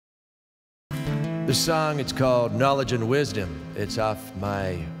The song, it's called Knowledge and Wisdom. It's off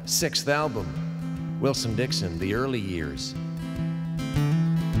my 6th album, Wilson Dixon, The Early Years.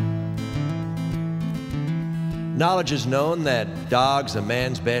 Knowledge is known that dogs are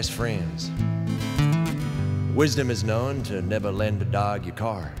man's best friends. Wisdom is known to never lend a dog your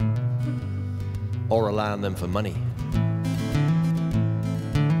car or rely on them for money.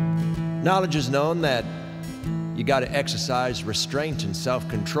 Knowledge is known that you got to exercise restraint and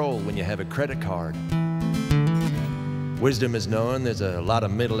self-control when you have a credit card. Wisdom is known there's a lot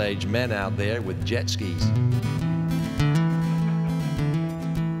of middle-aged men out there with jet skis.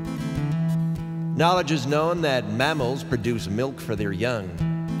 Knowledge is known that mammals produce milk for their young.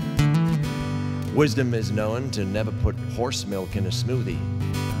 Wisdom is known to never put horse milk in a smoothie.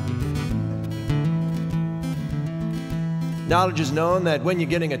 Knowledge is known that when you're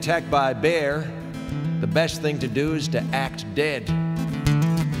getting attacked by a bear, the best thing to do is to act dead.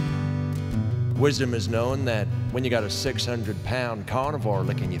 Wisdom is known that when you got a 600-pound carnivore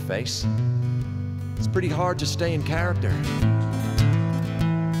licking your face, it's pretty hard to stay in character.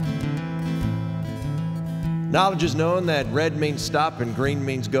 Knowledge is known that red means stop and green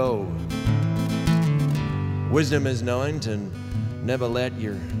means go. Wisdom is knowing to never let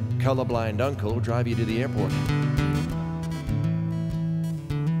your colorblind uncle drive you to the airport.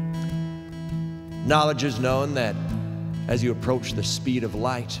 Knowledge is known that as you approach the speed of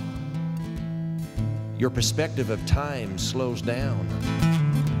light, your perspective of time slows down.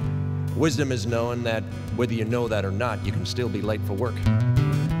 Wisdom is knowing that whether you know that or not, you can still be late for work.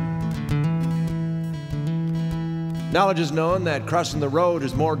 Knowledge is knowing that crossing the road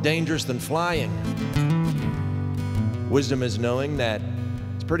is more dangerous than flying. Wisdom is knowing that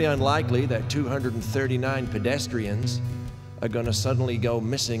it's pretty unlikely that 239 pedestrians are going to suddenly go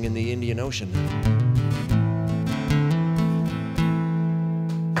missing in the Indian Ocean.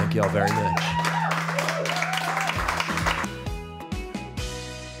 Thank you all very much.